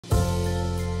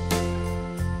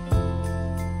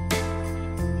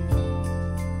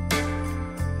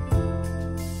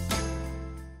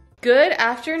Good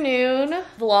afternoon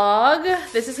vlog.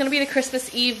 This is gonna be the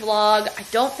Christmas Eve vlog. I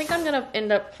don't think I'm gonna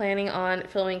end up planning on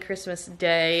filming Christmas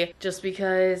Day just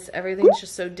because everything's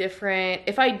just so different.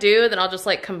 If I do, then I'll just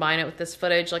like combine it with this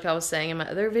footage like I was saying in my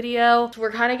other video. So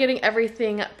we're kind of getting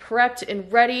everything prepped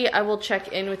and ready. I will check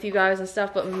in with you guys and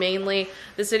stuff, but mainly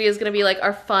this video is gonna be like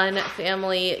our fun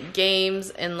family games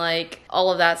and like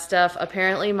all of that stuff.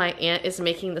 Apparently my aunt is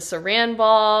making the saran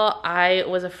ball. I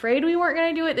was afraid we weren't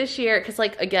gonna do it this year because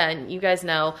like, again, you guys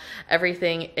know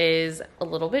everything is a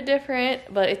little bit different,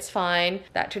 but it's fine.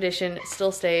 That tradition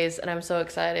still stays and I'm so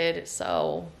excited.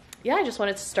 So yeah, I just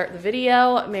wanted to start the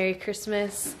video. Merry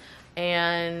Christmas,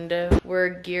 and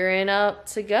we're gearing up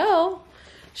to go.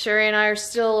 Sherry and I are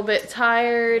still a bit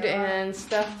tired and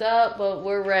stuffed up, but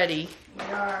we're ready. We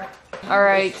are. All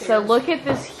right, so look at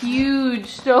this huge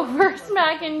Stouffer's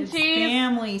mac and It's cheese.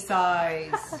 family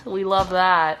size. We love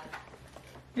that.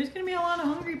 There's gonna be a lot of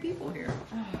hungry people here.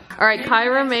 All right,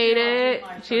 Kyra made it.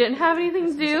 She didn't have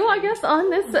anything to do, I guess, on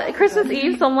this Christmas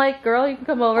Eve. So I'm like, girl, you can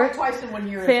come over. Twice in 1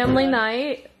 year. Family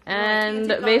night. And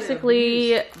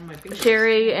basically,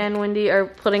 Sherry and Wendy are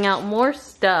putting out more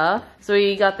stuff. So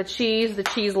we got the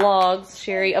cheese logs.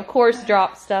 Sherry, of course,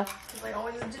 dropped stuff. They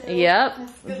always do. Yep.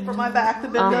 It's good for my back to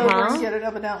bend over and get it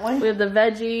evidently. We have the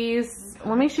veggies.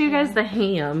 Let me show you guys the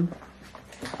ham.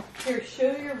 Here,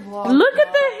 show your vlog. Look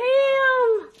at the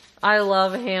ham! I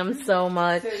love ham so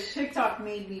much. So TikTok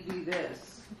made me do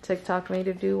this. TikTok made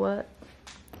her do what?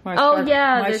 My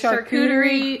Yeah, my the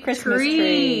charcuterie Christmas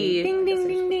tree. Ding, ding,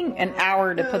 ding, ding. An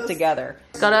hour to put together.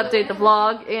 Gotta update the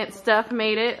vlog. Aunt Steph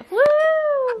made it. Woo!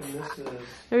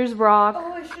 There's Brock.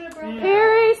 Oh, I should have brought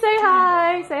Harry, say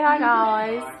hi. Say hi,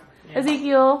 guys.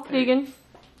 Ezekiel, Deegan.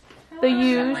 The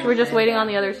huge. We're just waiting on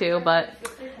the other two, but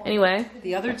anyway.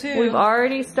 the other two. We've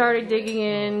already started digging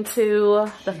into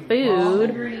the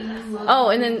food. Oh,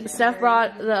 and then Steph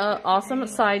brought the awesome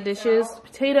side dishes.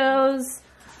 Potatoes.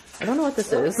 I don't know what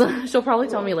this is. She'll probably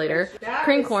tell me later.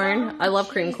 Cream corn. I love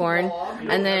cream corn.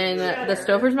 And then the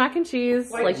Stouffer's mac and cheese,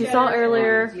 like you saw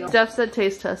earlier. Steph said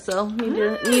taste test, so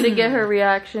need to get her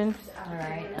reaction. All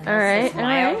right. All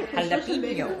right.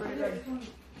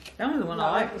 That was the one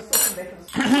I like.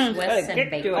 Swiss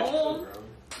and bacon.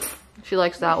 She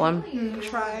likes that one.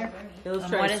 Try. Let's What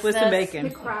try is Swiss this? and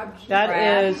bacon. That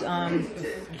Crab. is,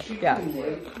 yeah.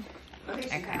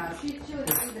 Okay.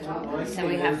 So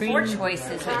we have 4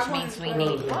 choices, which means we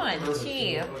need 1,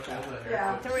 2,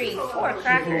 3, 4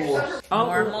 crackers.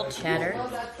 Normal cheddar.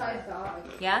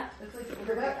 Yeah?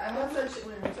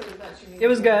 It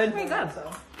was good.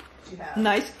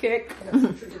 Nice kick.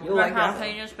 You like that?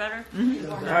 Jalapenos better?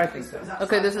 I think so.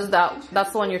 Okay, this is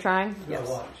that's the one you're trying? Yes.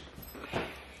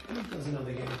 Do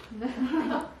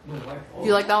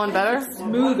you like that one better?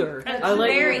 Smoother. I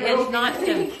like It's not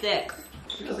so thick.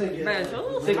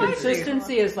 the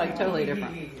consistency is like totally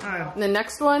different. And the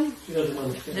next one?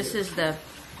 This is the,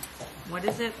 what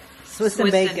is it? Swiss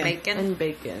and bacon. And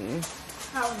bacon.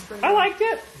 I liked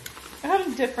it. It had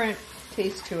a different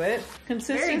taste to it.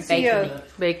 Consistency of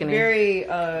Bacony. very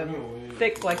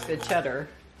thick like the cheddar.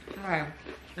 Alright.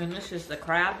 And this is the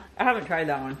crab. I haven't tried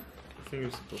that one.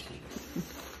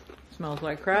 Smells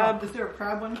like crab. Is there a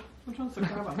crab one? Which one's the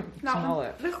crab one? Smell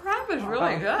it. The crab is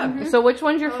really good. So which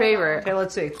one's your favorite? Okay,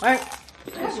 let's see. All right.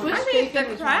 I think the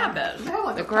crab is.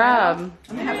 The crab.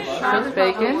 With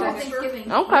bacon?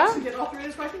 Okay. Get all three of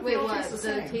those questions? Wait, what?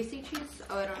 The tasty cheese?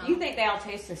 Oh, I don't know. You think they all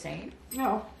taste the same?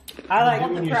 No. I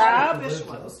like the crab, Fish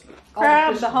ones.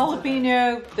 crab, the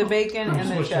jalapeno, the bacon, and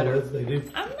the cheddar.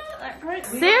 I'm not that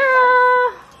crazy.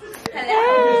 Sarah!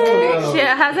 Hey! She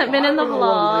hasn't been in the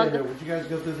vlog. Would you guys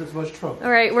go through this much trouble?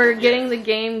 Alright, we're getting the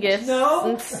game gifts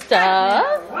and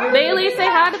stuff. Bailey, say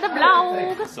hi to the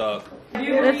vlog. What's up? We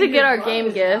have to get our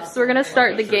game gifts. We're gonna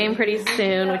start the game pretty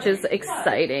soon, which is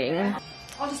exciting.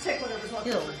 I'll just take whatever's left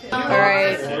over.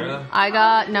 Alright, I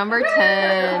got number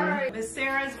 10. Miss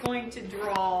Sarah's going to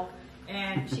draw,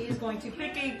 and she's going to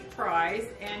pick a prize,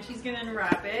 and she's going to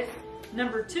unwrap it.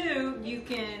 Number 2, you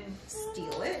can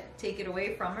steal it, take it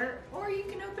away from her, or you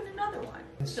can open another one.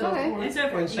 So, and so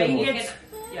forth. You can get,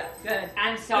 yeah, good.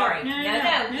 I'm sorry. No,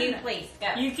 You please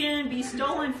go. You can be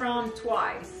stolen from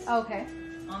twice. Okay.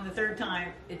 On the 3rd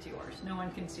time, it's yours. No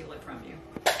one can steal it from you.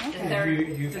 You And can't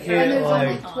there's only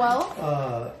like 12?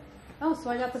 Oh, so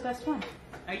I got the best one.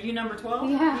 Are you number 12?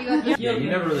 Yeah. Yeah, you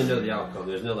never really know the outcome.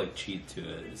 There's no like cheat to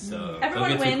it, so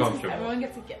Everyone don't get wins. too comfortable. Everyone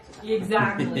gets a gift.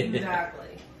 Exactly, exactly.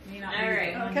 You know,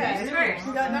 Alright. Okay.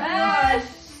 You got number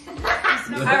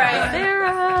Alright.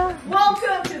 Sarah!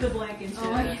 welcome to the blanket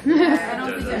show. I don't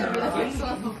think I should be the first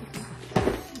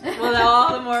one. Well,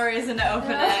 all the more reason to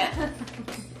open it.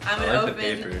 I'm I gonna like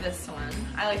the open paper. this one.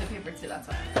 I like the paper too, that's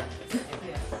why.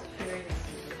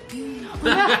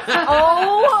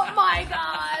 Oh my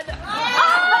god!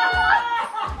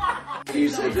 You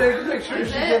said take a picture.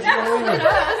 She gets the winner.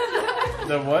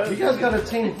 The what? You guys got a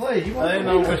team play. You I didn't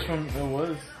know which one it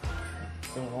was.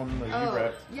 The one that you Oh,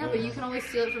 wrapped. yeah, but you can always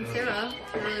steal it from Sarah if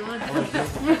you really want to. Just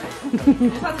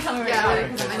have to tell me Yeah,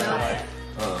 right I know.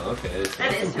 Oh, okay. So That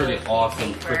that's is some pretty really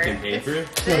awesome paper. freaking paper.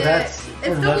 So that's It's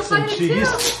for nuts and double-sided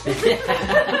cheese.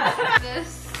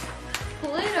 This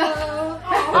Play-Doh.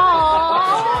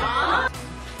 Aww.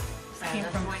 Came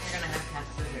from when you're gonna have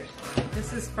scissors. This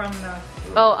is from the.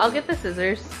 Oh, I'll get the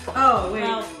scissors. Oh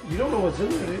wait. You don't know what's in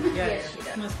there, do you? Yeah,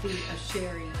 it must be a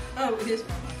sherry. Oh, it is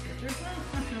from my sister.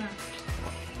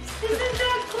 Isn't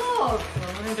that cool?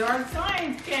 Glow in the dark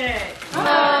science kit.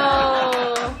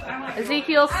 Oh,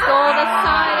 Ezekiel stole the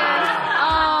science.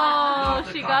 Oh,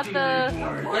 she got the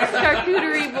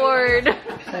charcuterie board.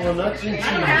 Full of nuts and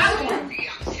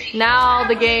cheese. Now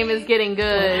the game is getting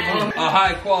good. A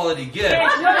high quality gift.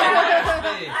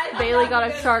 Bailey got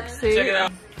a shark Check suit. it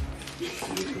out.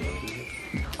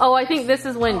 Oh, I think this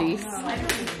is Wendy's. I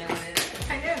don't even know what it is.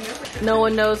 I don't know what No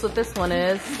one knows what this one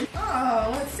is. Oh,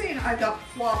 let's see. I've got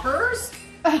floppers.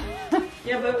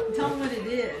 Yeah, but tell them what it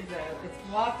is, though. It's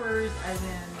Whoppers, as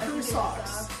in True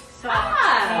socks. socks.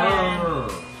 Oh.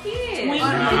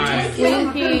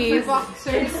 Twinkies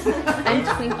Boxers. and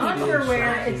Twinkies.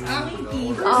 Underwear, it's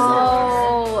Twinkies.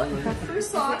 Oh, True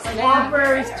socks.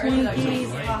 Whoppers, Twinkies.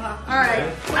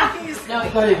 Alright. Twinkies. I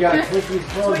thought you got Twinkies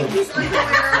frozen. Twinkies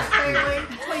underwear, Bailey.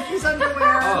 Twinkies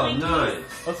underwear. Oh, nice.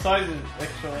 What size is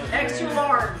extra large? Extra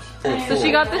large. so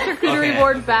she got the charcuterie Okay.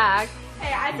 board back,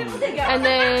 Hey, I think they got. and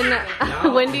then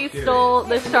Wendy stole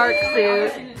the shark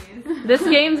suit. This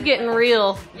game's getting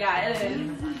real. Yeah, it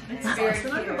is. It's very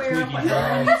cute. Underwear.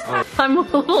 I'm a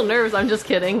little nervous. I'm just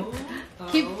kidding.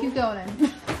 Keep going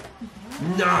in.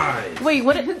 Nice. Wait,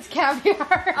 what? It's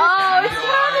caviar. Oh, it's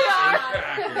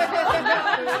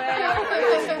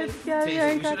Tasty. We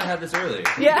should have had this earlier.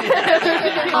 yeah.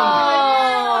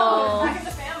 Oh. Back in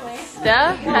the family.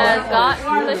 Steph has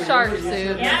gotten the shark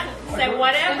suit. Yeah, so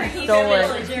whatever he Stole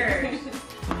it. is yours.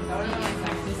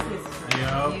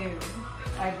 Yeah.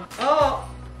 Oh,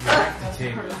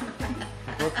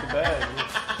 What's the bag?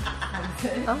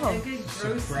 Oh.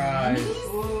 Surprise.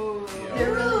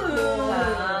 they're really cool.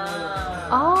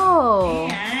 Oh.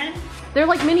 And They're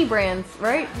like mini brands,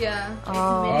 right? Yeah. Oh.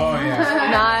 Oh, yeah.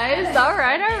 Nice. All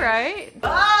right. All right.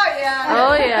 oh yeah.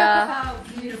 Oh yeah. How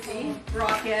beautiful.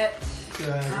 Rocket.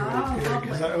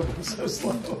 Because I open so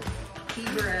slow.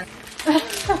 Zebra.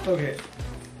 Okay.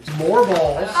 More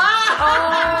balls. Oh,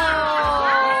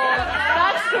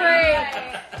 that's great.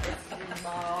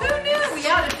 Who knew we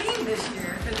had a theme this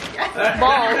year?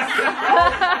 Balls.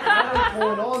 What's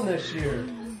going on this year?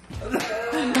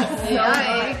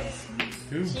 Yikes.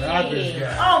 Who got this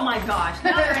guy? Oh my gosh!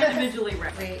 Now they're individually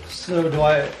wrapped. So do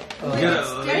I? You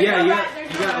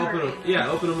gotta open them. Yeah,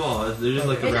 open them all. They're just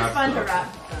like a wrap.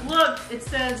 stuff. Look, it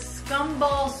says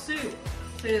scumball soup.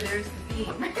 So there's the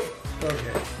theme.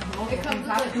 Okay. It comes with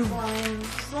like slime.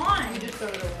 Slime.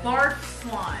 Bark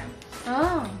slime.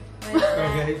 Oh.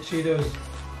 Okay. Cheetos.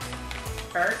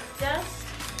 Bird dust?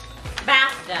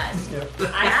 Bath dust. Yep.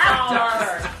 I saw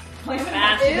her.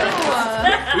 Bath Ew. dust.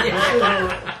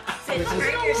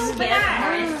 Hurt your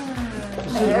skin.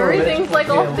 Everything's like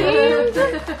all themed.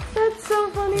 That's so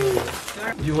funny.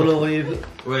 Do you want to leave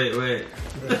Wait.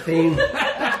 the theme?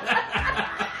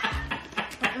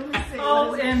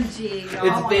 OMG.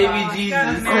 It's baby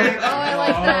Jesus. Oh, I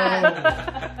like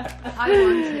that. I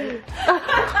want it.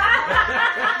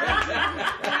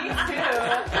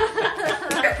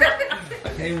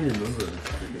 I can't even remember this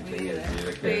freaking thing is, dude. I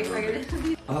can't remember.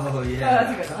 Oh yeah.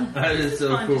 that's a good one. That is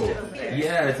so cool.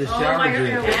 Yeah, it's a shower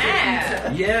drink.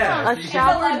 Yeah. Yeah. A so you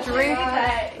shower drink.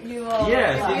 Yeah,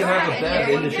 so you can have a bed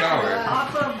in the shower.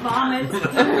 Pop up vomit.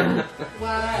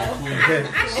 Wow. Okay.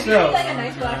 So.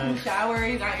 nice relaxing shower.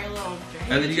 You got your little drink.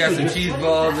 And then you got some cheese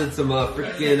balls and some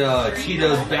freaking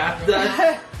Cheetos bath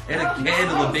dust and a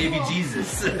candle of baby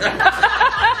Jesus.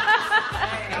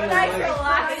 Nice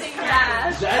relaxing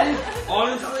bath. That is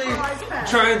honestly,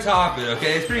 try and top it,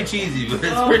 okay? It's pretty cheesy, but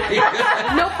it's pretty good.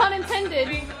 No pun intended.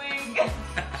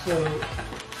 So.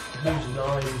 Who's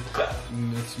 9?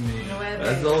 That's me.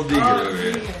 That's old Deacon over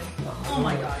here. Oh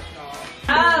my gosh.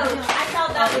 Oh, I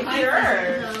thought that was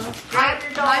yours.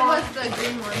 Mine was the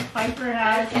green one. Piper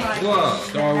has my. Whoa.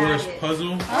 Star Wars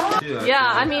puzzle. Dude,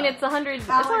 Yeah, I mean it's 100. It's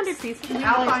 100 pieces.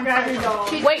 Alex, grab your doll.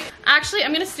 Wait, actually,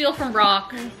 I'm gonna steal from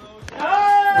Brock.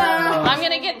 I'm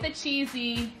gonna get the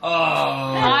cheesy. Oh.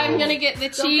 I'm gonna get the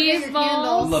cheese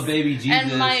balls. Love baby Jesus.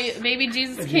 And my baby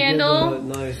Jesus If you get candle.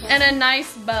 the nice. And a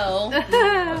nice bow.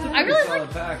 I really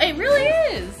like it. Really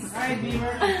is.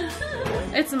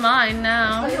 It's mine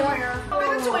now.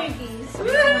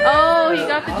 Oh, he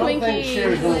got the I don't think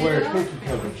Sherry's Twinkies. gonna wear Twinkie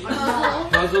covers.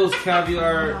 Puzzles,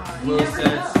 caviar, glow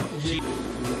sets.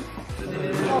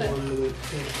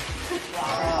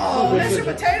 Oh, Mr.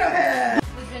 Potato Head.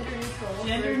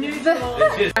 Gender neutral.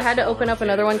 I had to open up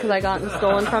another one because I got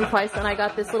stolen from twice, and I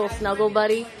got this little snuggle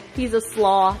buddy. He's a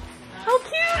sloth. How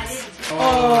cute!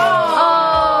 Oh!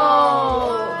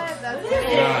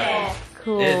 Yeah.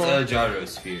 Cool. It's a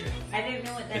gyrosphere. I don't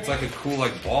know what that It's is. like a cool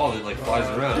like ball that like flies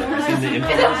around. Have you seen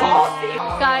the info?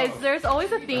 Guys, there's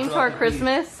always a theme to our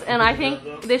Christmas, and I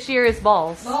think this year is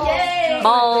balls. Yay!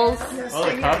 Balls. Oh,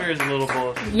 the cover is a little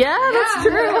ball. Yeah, that's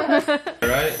true.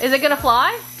 Right? Is it gonna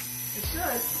fly? It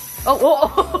should. Oh, whoa.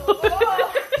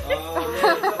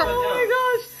 Oh my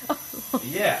gosh.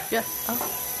 yeah. Yeah. Oh.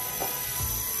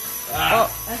 Ah.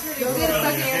 Go get it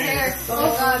stuck in your hair.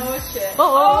 Oh god. Oh shit.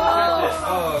 Oh.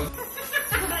 Oh.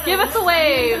 Give us a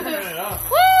wave.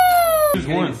 Who's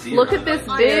one? Look at this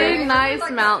big, nice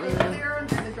mountain.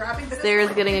 Sarah's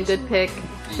Sarah's getting a good pick.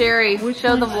 Sherry,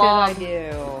 show the vlog.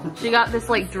 She got this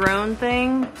like drone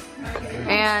thing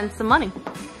and some money.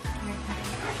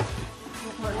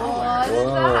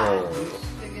 Whoa.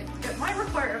 It might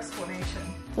require explanation.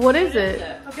 What is it?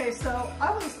 Okay, so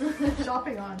I was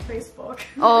shopping on Facebook.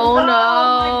 Oh Oh my no.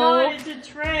 god, it's a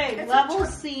tray. It's Level a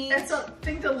seat. It's a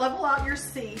thing to level out your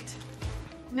seat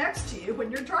next to you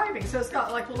when you're driving. So it's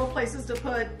got like little places to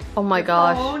put Oh my your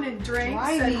gosh. phone and drinks.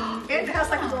 And it has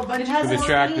like a little bungee It has cord. a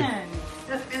Attractive. stand.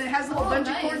 And it has little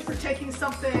bungee cords for taking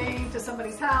something to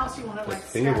somebody's house. You want to like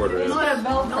fingerboard snap it. rail. Not a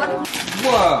belt buckle.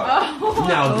 Whoa.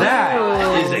 Now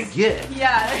that is a gift.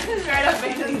 Yeah, this is right up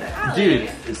Bailey's alley.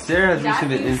 Dude, Sarah has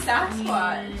recently been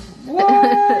Sasquatch.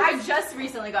 I just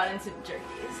recently got into jerky.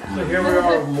 So. So here we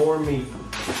are with more meat.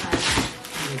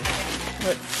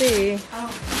 Let's see.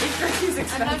 Jerky's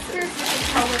expensive. I'm not sure if you can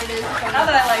tell what it is. Now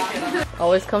that I like it.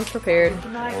 Always comes prepared.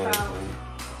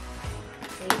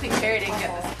 I think Carrie didn't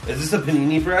get this. Is this a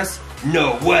panini press?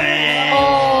 No way!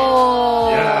 Oh.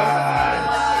 Yes.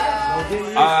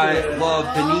 I love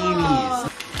paninis.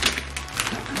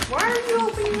 Why are you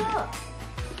opening up?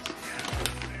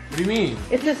 What do you mean?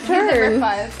 It's his turn.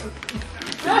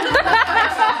 5.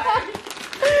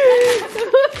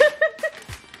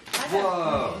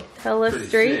 Whoa.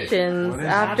 Illustrations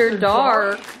after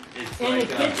dark. It's In a like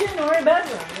kitchen or a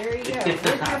bedroom. There you go.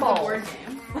 Where's your ball? Board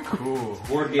game. Cool.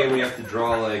 board game we have to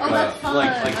draw like that's fun.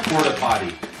 like porta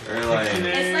potty or like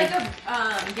It's like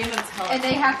a game of telephone. And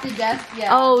they have to guess, yeah.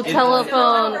 Oh, It's- So one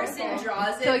telephone. person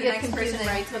draws it, So it the gets next person confusing.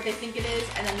 writes what they think it is,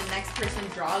 and then the next person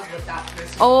draws what that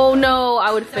person. Oh no,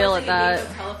 I would So fail it's at like a that. game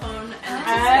of telephone, and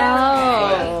then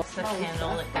Oh. It's the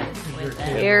candle that goes with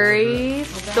it. Aries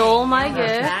stole my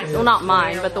gift. Well, not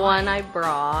mine, but the one I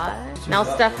brought. Now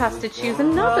Steph has to choose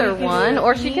another one,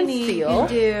 or she can steal. I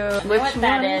know Which what one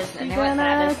that is is. she I know what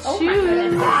that gonna is. Oh my choose?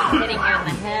 goodness, it's hitting you in the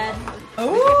head. Ooh,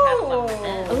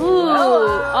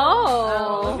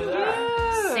 oh.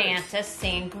 Santa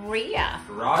Sangria.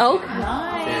 rock. Oh.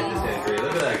 Santa's Sangria.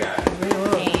 Look at that guy.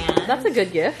 And That's a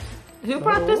good gift. Who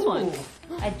brought this one?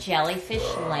 a jellyfish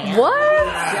lamp. What?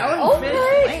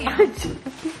 Okay.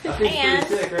 That's pretty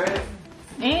sick, right?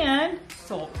 And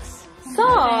socks.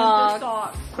 Socks.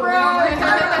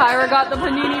 Kyra got the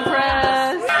panini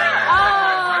press. Oh.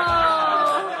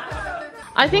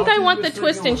 I think I want the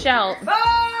twist and shout.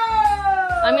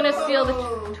 I'm gonna steal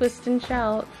the twist and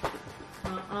shout.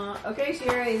 Okay,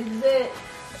 Sherry, this is it.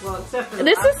 Well, except for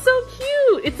This is so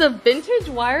cute. It's a vintage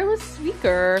wireless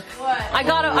speaker. What? I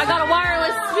got a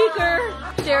wireless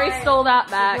speaker. Sherry stole that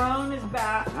back. drone is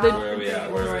back. The- Where are we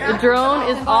at? Where are we The at? drone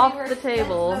is off the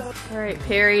table. All right,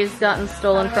 Perry's gotten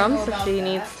stolen from, so she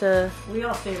needs to We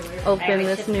all stay away. open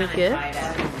this new gift.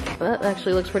 That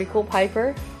actually looks pretty cool.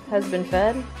 Piper has been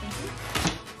fed.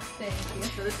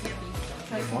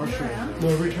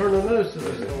 No return on this.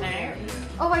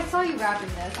 Oh, I saw you wrapping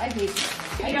this. I hate this.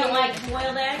 You don't like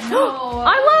boiled eggs?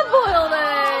 I love boiled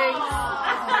eggs.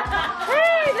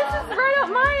 Hey, this is right up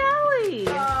my alley.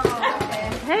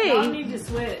 I Hey, need to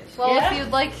switch. Well, if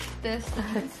you'd like this.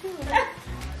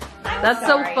 that's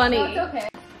so funny. okay.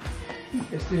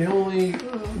 It's the only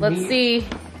Let's meat see.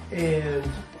 and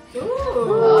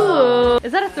Ooh.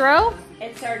 Is that a throw?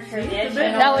 It's our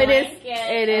traditional No, it is.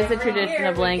 blanket. It is a Over traditional here,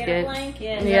 we blanket. get a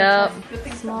blanket. Yep.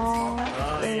 Small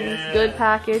things. Good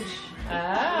package.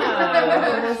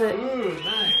 What is it? Ooh,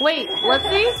 nice. Wait, let's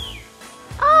see.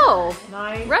 Oh,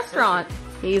 Nice. restaurant.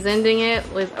 He's ending it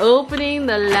with opening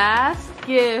the last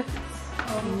gift.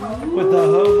 With the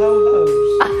ho-ho-hos.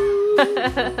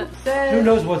 Who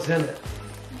knows what's in it?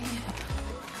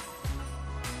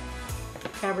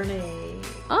 Cabernet.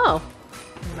 Oh.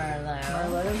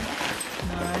 Merlot.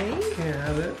 Nice. Can't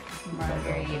have it.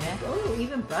 Margarita. Oh,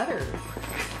 even better.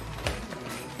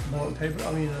 Bond paper.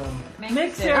 I mean,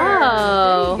 Mixer.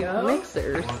 Oh. There you go.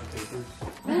 Mixers.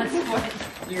 That's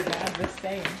what your dad was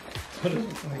saying. what does it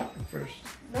look like first?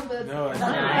 No, but No, it's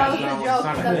that not. was a joke.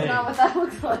 That's not what that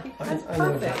looks like. That's I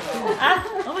know perfect.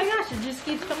 that. Oh my gosh, it just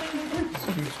keeps coming Just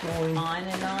keep scrolling. On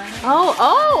and on.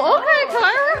 Oh, okay,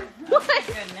 Tyra.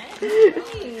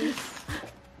 Goodness.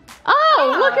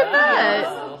 Oh, look at that.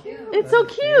 It's so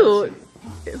cute.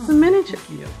 It's a miniature.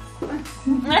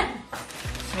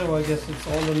 So I guess it's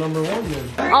on to number 1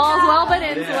 then. All's well but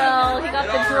ends well. He got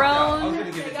the I was drone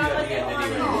gonna give it to you at the end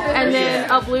anyway. and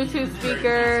then a Bluetooth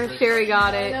speaker. Sherry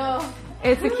got it.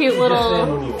 It's a cute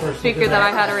little speaker that I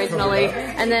had originally.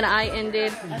 And then I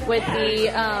ended with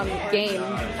the game.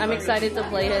 I'm excited to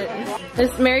play it.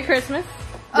 This Merry Christmas.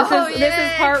 This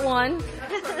is part 1.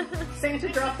 Santa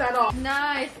dropped that off.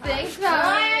 Nice. Thanks,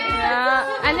 guys.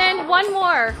 Yeah. And then one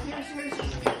more.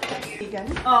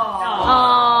 Oh.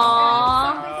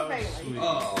 Aww.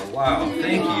 Oh, wow.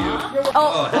 Thank you.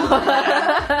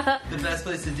 Oh. The best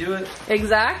place to do it?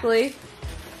 Exactly.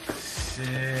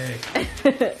 Sick.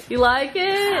 You like it?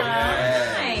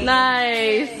 Yeah.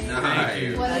 Nice.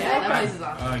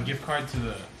 Nice. Gift card to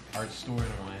the art store in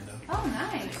Orlando. Oh,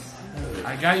 nice.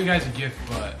 I got you guys a gift,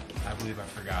 but I believe I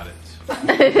forgot it.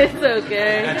 It's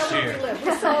okay. That's share.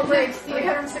 We celebrate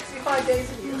 365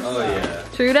 days a year. Oh, yeah.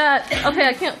 True that. Okay,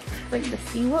 I can't wait to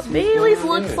see what Bailey's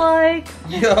looks like.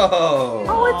 Yo.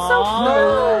 Oh, it's so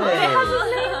cool. nice. It has his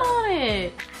name on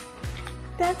it.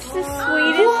 That's the That's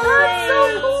sweetest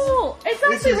so cool. It's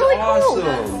This actually is really cool.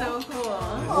 awesome. So cool.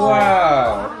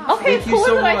 Wow. Okay, Thank it's you cooler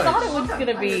so than I much. thought it was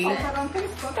gonna be.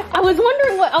 I was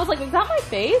wondering what I was like. Is that my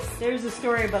face? There's a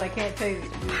story, but I can't tell you.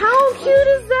 How cute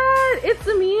is that? It's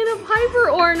the Me and a Piper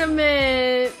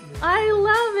ornament. I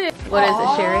love it. What is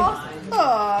it, Sherry?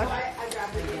 Look.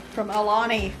 From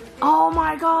Alani, Oh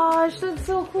my gosh, that's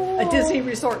so cool. a Disney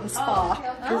resort and spa.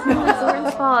 Disney Resort and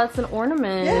Spa. It's an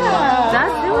ornament. Yeah.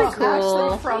 That's really Actually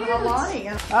cool. from Alani.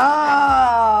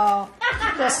 Oh,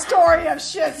 the story of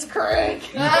Schitt's Creek.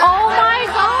 Oh my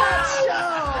gosh. Show.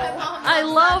 I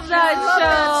love that I love show.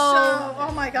 that show.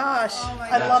 Oh my gosh.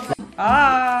 I love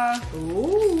that.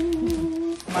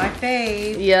 Ooh. My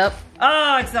fave. Yep.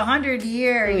 Oh, it's the 100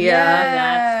 year. Yeah.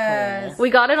 Yes. We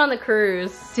got it on the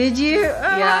cruise. Did you?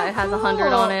 Oh, Yeah, it has 100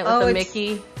 on it with oh, a it's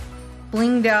Mickey.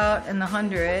 blinged out in the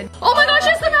 100. Oh my gosh,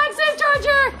 it's the MagSafe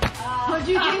charger! What'd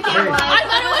you think it was? I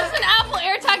thought it was an Apple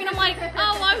AirTag and I'm like,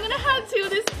 oh, I'm gonna have two of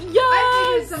this. I Yes!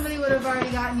 figured somebody would have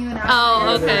already gotten you an Apple.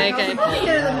 Oh, okay, okay. Get the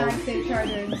MagSafe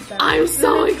charger and stuff. I'm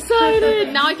so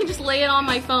excited. Now I can just lay it on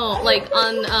my phone, like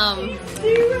on,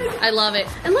 I love it.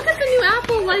 And look at the new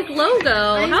Apple, like,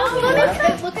 logo. How fun is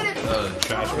that? Look at it.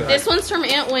 Trash bag. This one's from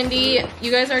Aunt Wendy.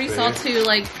 You guys already saw too,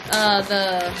 like,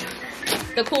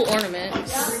 the cool ornament.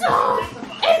 So,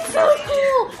 it's so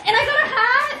cool! And I got a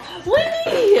hat!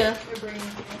 Winnie!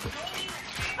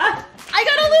 I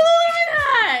got a Lululemon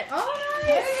hat! Oh,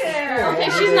 nice. Okay,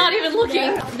 she's not even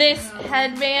looking. This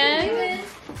headband.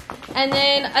 And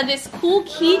then this cool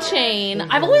keychain.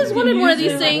 I've always wanted one of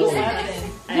these things.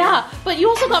 Yeah, but you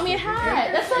also got me a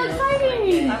hat. That's so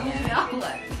exciting.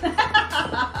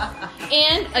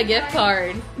 And a gift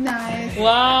card. Nice.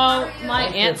 Wow, my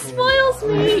aunt spoils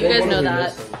me. You guys know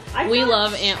that. We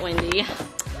love Aunt Wendy.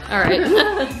 All right.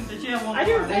 Did you have one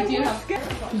more? I do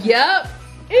have. Yep,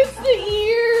 it's the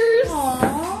ears.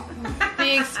 Aww.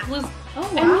 The exclusive. Oh,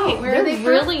 And wow. wait, Where are they're they from?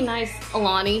 really nice,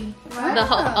 Alani. The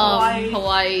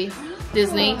Hawaii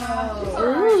Disney.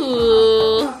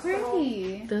 Ooh,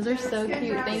 Pretty. those are so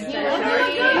cute. Thank you.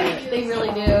 Sherry. They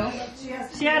really do.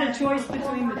 She had a choice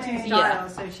between the two styles, Yeah.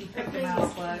 so she picked them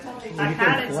out. I've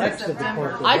had it since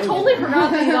September. I totally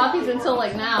forgot that you got these until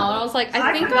like now, and I was like,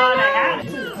 I think forgot I I had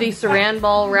it. The saran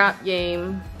ball wrap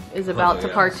game is about to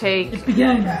partake.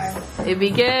 Begins. It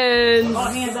begins. All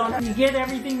hands on. You get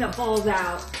everything that falls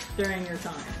out during your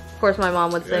time. Of course, my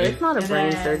mom would say Ready? it's not a And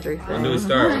brain then- surgery When do we thing.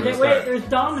 start? When do we Wait, start? there's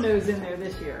dominoes in there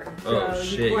this year. Oh So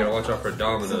shit, you gotta watch out for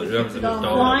dominoes. What happens if there's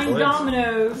Flying domino points?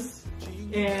 dominoes.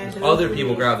 And Other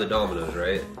people grab the dominoes,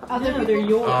 right? No, they're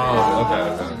yours.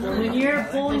 Oh, okay. When you're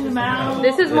pulling them out.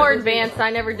 This is more advanced. I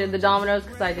never did the dominoes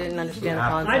because I didn't understand the I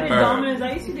concept. did dominoes.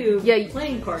 I used to do Yeah,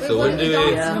 playing cards. So when do we,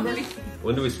 Yeah.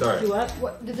 when do we start? Do what?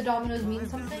 What, did the dominoes mean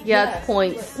something? Yeah, it's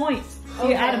points. Points. So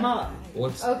you add them up.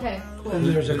 What's? Okay, cool.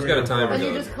 There's It's got a timer And you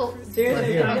going. just close.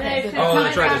 Seriously. Okay. Oh,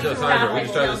 let's try this. Timer. We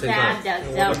can try this at the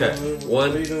same time. Okay.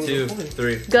 1, 2,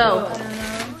 3. Go.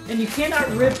 And you cannot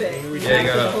rip it. Yeah, you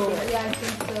gotta. Yeah, I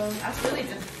think so. That's really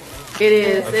difficult. It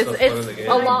is. That's so fun in the It's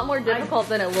game. a lot more difficult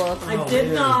than it looks. I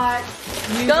did not.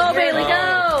 use Go, it. Bailey,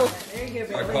 go! There you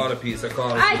go, I Bailey. caught a piece. I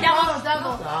caught a I piece.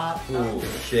 double. Ooh,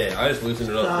 shit. I just loosened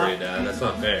it up for you, Dad. That's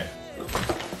not fair.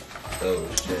 Oh,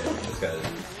 shit. This guy is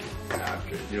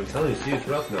after it. Dude, I'm telling you, see, it's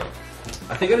rough now.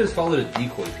 I think I just followed a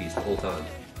decoy piece the whole time.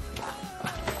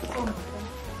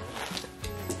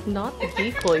 Not the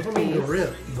decoy The piece.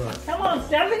 rip, but Come on,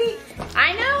 Stephanie.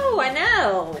 I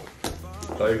know.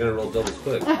 Thought you were gonna roll doubles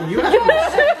quick. you have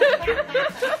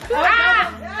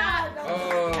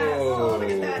Oh. Look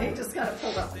at that. He just got it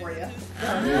pulled up for you. I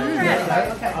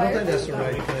don't think that's the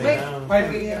right thing.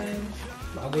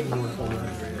 I wouldn't want to pull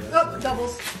that. Oh,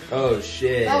 doubles. Oh,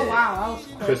 shit. Oh wow, that was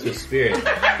close. Christmas spirit.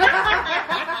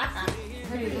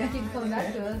 Hey, you keep coming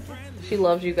back to us. She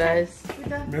loves you guys.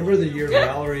 Remember the year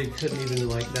Valerie couldn't even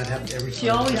like that happened every time. She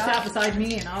always sat beside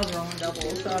me and I was rolling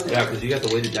doubles. So I was Yeah, because you got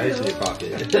the weighted dice in your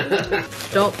pocket.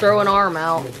 Don't throw an arm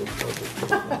out.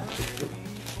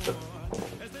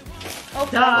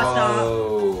 Stop.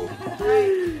 Oh.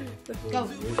 Go.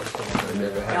 I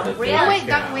never had that. Yeah,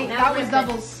 Wait, that was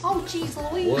doubles. Oh jeez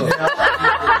Louise. Whoa.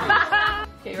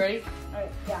 Okay, ready?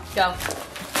 Yeah. Go.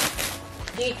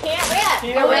 You can't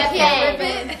rip. Oh, I can't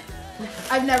rip it.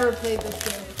 I've never played this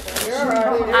game before.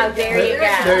 Oh, there you go.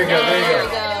 There you go, there you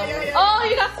There go. we go. Oh,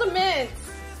 you got some mints.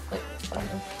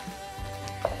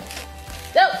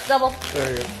 Nope, double.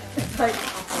 There you go. No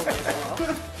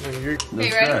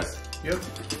Okay, ready? stress. Yep.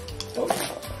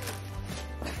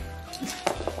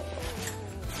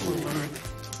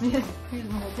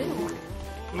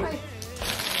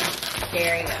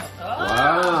 There you go.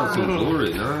 Wow, some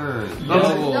glory. Nice.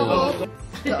 Oh.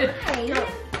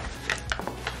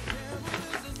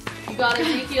 You got it,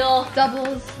 Ezekiel.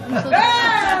 Doubles. I'm so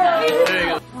There you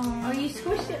go. Oh, you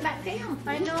squished it back down.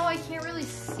 I know, I can't really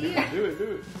see it. Do it, do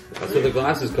it. That's where the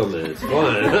glasses come in. It's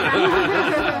fun.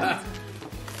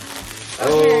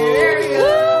 There we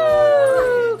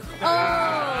go.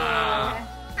 Oh.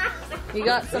 You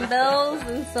got some bells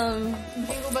and some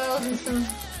Jingle bells and some.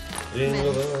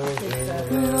 Jingle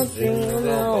bells, jingle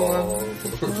bells.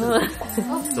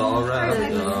 It's all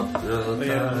wrapped up.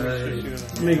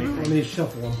 Let me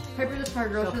shuffle them. Piper's a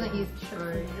smart girl, she doesn't eat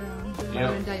sugar. Yep.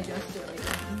 And digest it like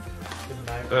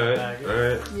that. Alright,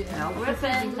 alright. Yeah. No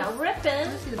ripping. No ripping.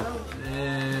 See the bells.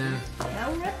 No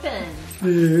ripping.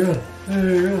 There you go.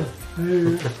 There you go. There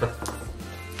you go.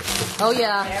 Oh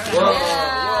yeah. Whoa,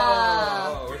 Yeah.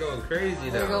 whoa, we're going crazy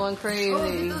now. We're going Oh, look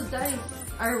crazy. at those dice.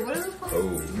 Or what are those called?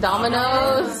 Oh.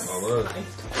 Dominoes. Almost.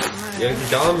 Yeah, the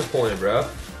Dom's point, bro.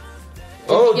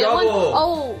 Oh, Get one? double.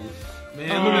 Oh.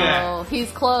 Man, look at Oh,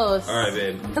 he's close. that. Alright,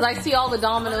 babe. Because I see all the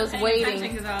dominoes waiting.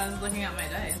 Because I was looking at my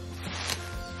dice.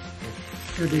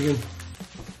 Here, Deegan.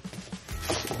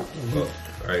 Oh,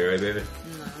 alright, you ready, baby?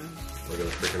 No. We're gonna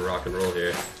freaking rock and roll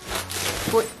here.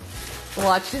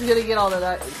 Watch, she's gonna get all of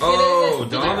that. Oh, Get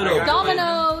it. domino.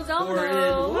 Dominoes, Pour in.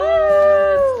 dominoes.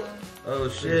 What? Oh,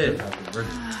 shit. Can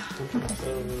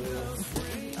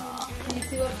you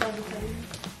see what doubles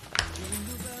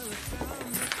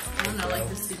I don't know, like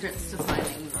the secrets to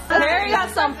finding. Harry got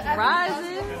some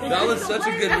prizes. That was such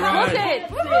a good Look run. at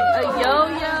a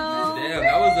yo-yo. Damn,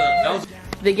 that was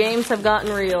The games have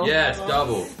gotten real. yes,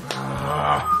 double.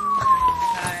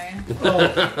 You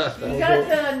got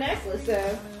the necklace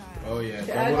though. Oh yeah.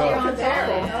 Add to your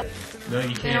ensemble. No,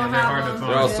 you can't. They're hard to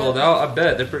They're all find. sold out. I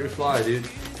bet they're pretty fly, dude.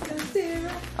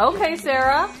 Okay,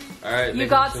 Sarah, All right, you make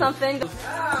got some- something.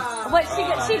 What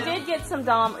she did get some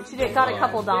got a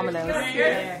couple dominoes.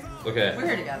 Okay. We're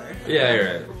here together. Yeah, you're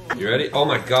right. You ready? Oh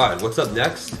my God, what's up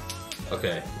next?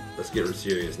 Okay, let's get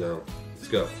serious now. Let's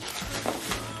go.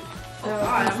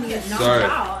 I'm getting knocked Sorry,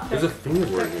 out. there's a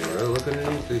fingerboard here. Right? Look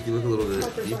underneath. If you look a little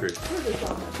bit deeper.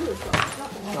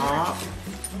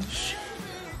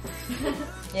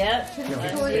 Yep.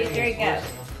 There you go.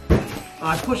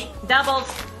 I pushed. Doubles.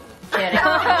 Get it.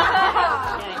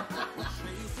 I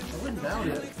wouldn't doubt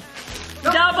it.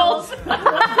 Doubles.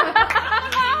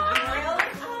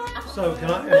 So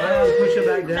am I allowed to push it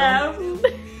back down?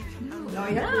 No,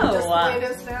 you have to No. just play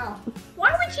this now.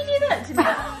 Why would you do that to me?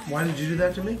 Why did you do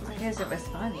that to me? Because it was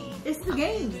funny. It's the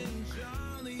game.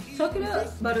 Suck it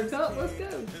up, Buttercup. Let's go.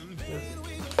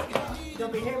 You'll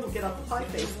be able to get off the pie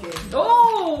face game.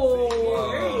 Oh!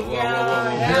 Whoa, There you whoa, go. whoa, whoa.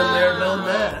 Been there, done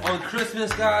that. On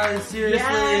Christmas, guys, seriously,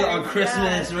 Yes, on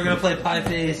Christmas, we're gonna play Pie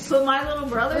Face. So my little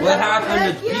brother. What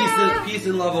happened to Heck yeah. peace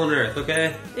and love on earth,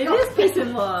 okay? It is peace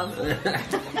and love.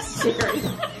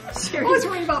 I was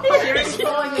worried about pie face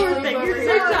falling asleep. You're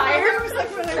so tired. I was like,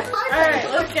 when they're pie All right,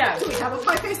 face. let's go. Do we have a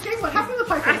pie face game? What happened to the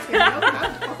pie face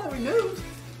game? Before we moved.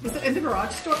 Was it in the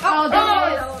garage store? Oh,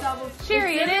 double.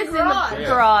 Sherry, it is in the garage.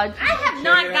 garage. I have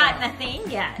not gotten a thing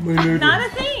yet. Me neither. Not a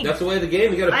thing. That's the way of the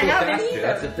game. You gotta pull haven't faster. either.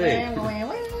 That's the thing.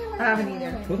 I haven't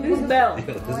either. Who's Bell? This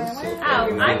is so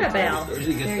Oh, I'm a bell. Where'd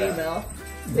you get that? Bell.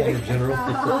 General.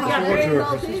 got I went to a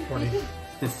Christmas party.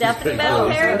 Stephanie Bell,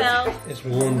 Harry Bell, It's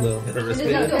warm though.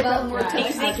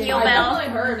 Ezekiel Bell.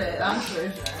 heard it, I'm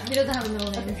pretty sure. He doesn't have a middle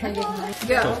name. It's like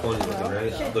It's so funny looking,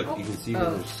 right? Look, you can see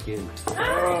there's skin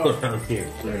around here.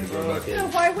 Sorry, go back You know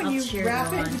in. why when I'll you cheer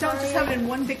wrap you it, on. you don't just have it in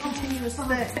one big continuous thing.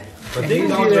 But these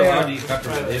dogs are allowed to eat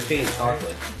peppermint. They just can't eat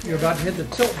chocolate. You're about to hit the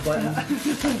tilt button.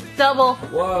 Double.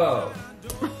 Whoa.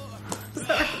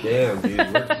 Damn, dude,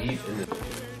 we're deep in the...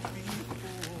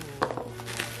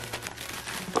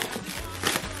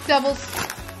 doubles.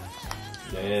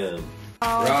 Damn. It's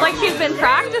like she's been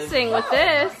practicing with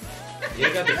this.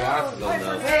 You got the glasses on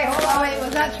though. Wait, hold on, wait,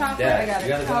 was that chocolate? I Dad, got you it.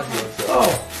 got the glasses on.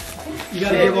 Oh, you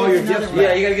gotta give all your gifts Yeah,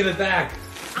 back. you gotta give it back.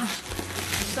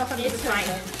 It's fine.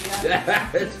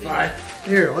 It's fine.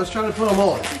 Here, let's try to put them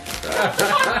on.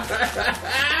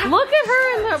 Look at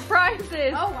her and her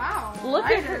prizes. Oh, wow. Look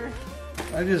at her.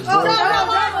 I just Oh, broke.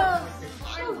 double.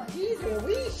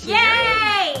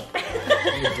 Yay!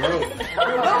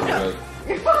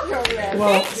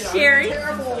 Well, Sherry.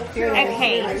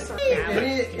 Okay.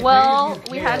 Well,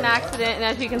 we had an accident, and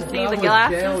as you can see, the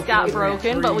glasses got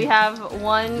broken, but we have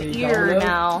one ear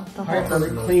now. Harper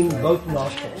cleaned both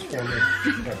nostrils for me.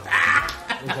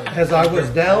 As I was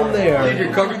down Dude, there.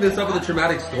 you're covering this up with a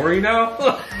traumatic story now?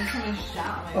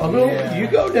 Oh no, you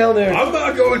go down there. I'm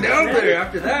not going down there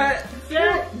after that.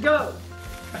 Set, go.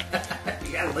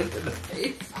 You got licked in the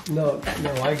face. No,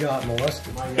 I got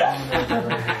molested.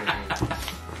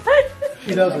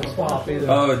 She doesn't stop either.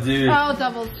 Oh, dude. Oh,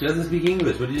 doubles. She doesn't speak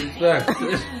English. What did you expect?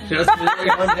 Just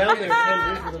I'm down there 10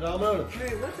 drinks with a domino.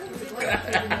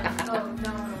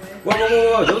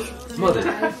 Whoa. Those mother.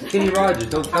 Kenny Rogers,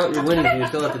 don't count your winnings when you're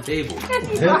still at the table.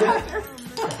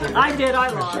 I did, I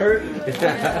lost. Shirt.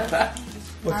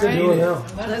 What's it doing now?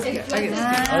 Part of his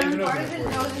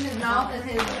nose in his mouth and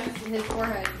his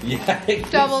forehead. Yeah.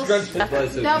 Doubles.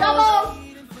 Doubles. Doubles.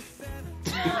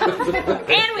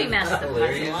 And we messed the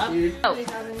puzzle up. Oh,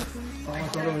 I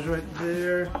thought it was right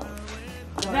there.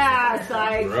 Nah,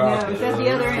 side. No, it's at the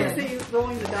other end. See,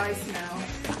 rolling the dice now.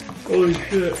 Holy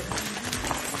shit.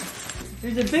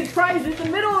 There's a big prize in the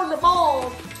middle of the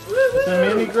ball.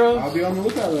 I'll be on the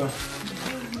lookout though.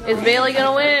 Is Bailey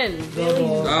gonna win?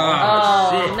 Double.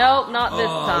 Oh, shit. nope, not this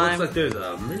Oh, time. looks like there's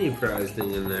a mini prize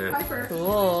thing in there.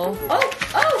 Cool.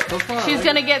 So far. She's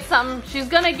gonna get something. She's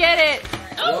gonna get it.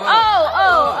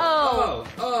 Whoa.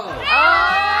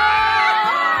 Oh.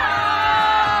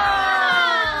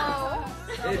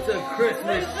 It's a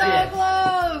Christmas So shit. close.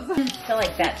 I feel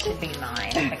like that should be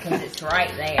mine because it's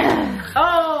right there.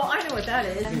 Oh, I know what that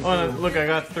is. Oh, look, I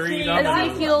got 3 dominoes.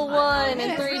 Ezekiel won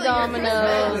and 3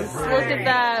 dominoes. Look at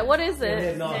that. What is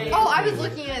it? Oh, I was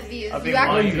looking at these. I'll be You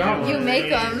actually, you got one. you make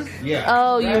them. Yeah.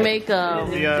 Oh, you make them.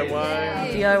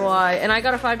 DIY. DIY. And I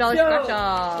got a $5 scratch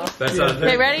off. That's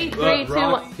Okay, ready? 3, 2, 1.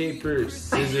 Rock, paper,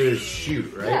 scissors,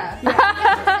 shoot, right?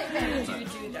 Yeah.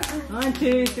 1,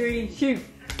 2, 3, shoot.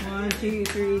 1, 2,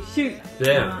 3, shoot.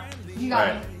 Bam. You got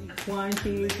Alright. it. 1,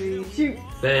 2, 3, shoot.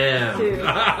 Bam. Two. Woo!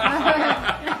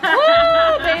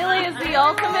 Bailey is the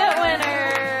ultimate winner.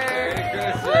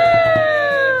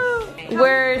 Woo!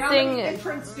 We're How many singing.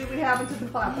 entrants do we have into the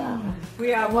platform? We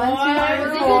have 1, 2, 1,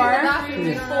 3, 4. She's doing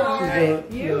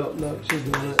it. No, she's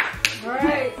doing it.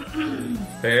 Alright.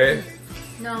 Hey,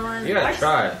 No, you gotta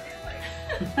try.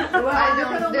 Well, you're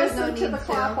gonna there's listen no to the need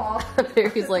clap to. off.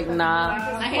 Barry's like, nah.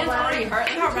 My hand's already hurt.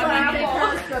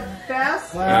 Because the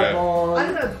best, Clap I on.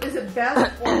 don't know, is it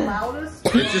best or loudest?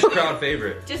 It's just crowd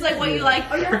favorite. Just like what you like.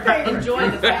 Oh, your favorite. Enjoy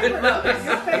the favorite,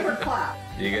 your favorite clap.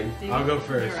 Deegan. I'll go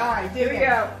first. All right, Here we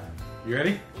go. You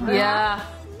ready? Yeah.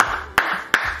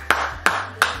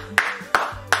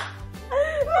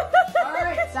 All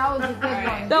right. That was a good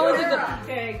one. That was a good.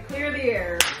 Okay, clear the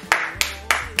air.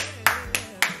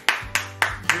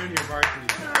 Junior varsity.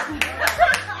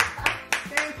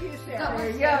 Thank you, Sarah. There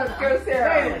you Go, go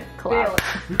Sarah. Clap.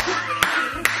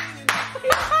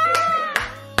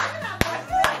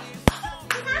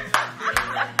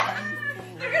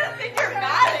 They're gonna think you're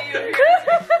mad at you.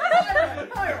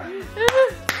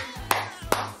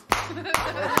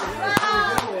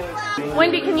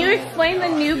 Wendy, can you explain the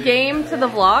new game to the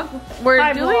vlog?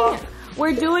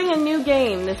 We're doing a new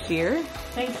game this year.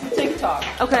 Thanks to TikTok.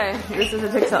 Okay, this is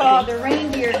a It's called TikTok game. the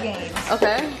reindeer game.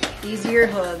 Okay. These are your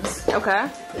hooves. Okay.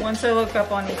 One so look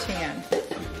up on each hand.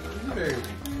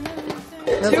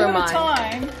 Those Two are at a mine.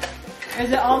 time. Or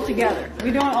is it all together?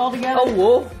 We doing it all together? Oh,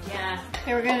 whoa. Yeah.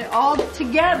 Okay, we're gonna all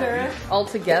together. All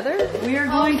together? We are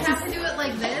Oh, going we to have to do it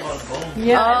like this?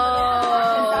 yeah.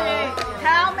 Oh. Say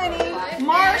how many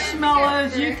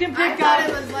marshmallows you can I pick thought it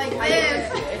up was like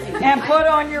this. and put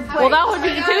on your plate. Well, that would be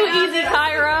too easy,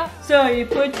 Kyra. So you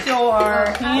put your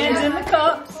hands in the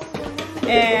cups,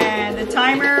 and the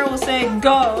timer will say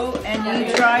go, and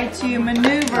you try to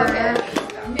maneuver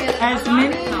as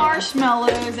many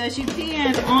marshmallows as you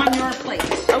can on your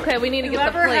plate. Okay, we need to get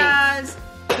the Whoever plate. has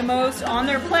the most on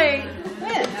their plate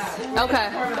wins. Okay.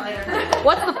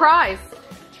 What's the prize?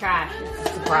 Trash. It's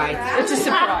a surprise. It's a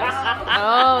surprise.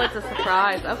 Oh, it's a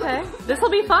surprise. Okay. This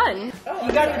will be fun.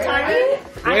 You got the timer?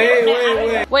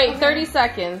 Wait. Wait, 30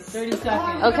 seconds. 30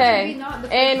 seconds. Okay.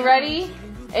 And ready?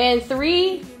 And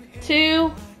 3, 2,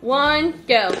 1,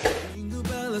 go. Jingle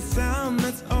bell, a sound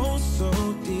that's oh so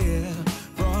dear.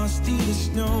 Frosty the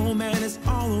snowman is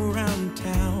all around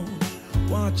town.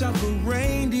 Watch out for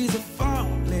reindeers are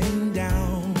falling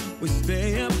down. We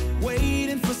stay up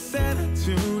waiting for Santa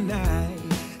tonight.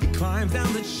 He climbs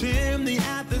down the chimney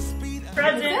at the speed of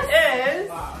Present is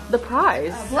The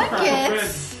prize.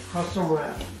 Blankets. Custom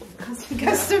wrap.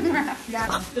 Custom wrap.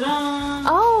 ta-da.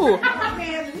 Oh.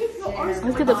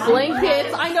 Look at the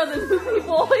blankets. I know the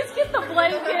people always get the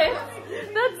blankets.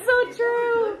 That's so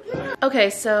true. Okay,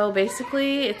 so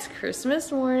basically it's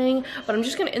Christmas morning, but I'm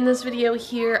just gonna end this video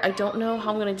here. I don't know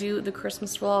how I'm gonna do the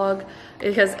Christmas vlog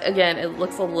because again, it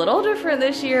looks a little different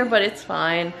this year, but it's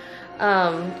fine.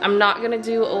 I'm not gonna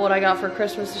do what I got for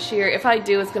Christmas this year. If I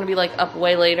do, it's gonna be like up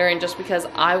way later and just because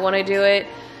I wanna do it.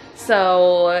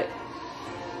 So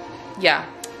yeah,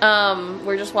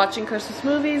 we're just watching Christmas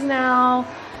movies now.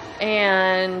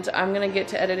 And I'm gonna get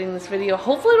to editing this video.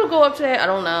 Hopefully it'll go up today. I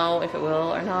don't know if it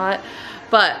will or not.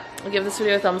 But give this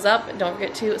video a thumbs up. Don't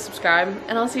forget to subscribe.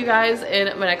 And I'll see you guys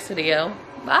in my next video.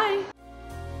 Bye.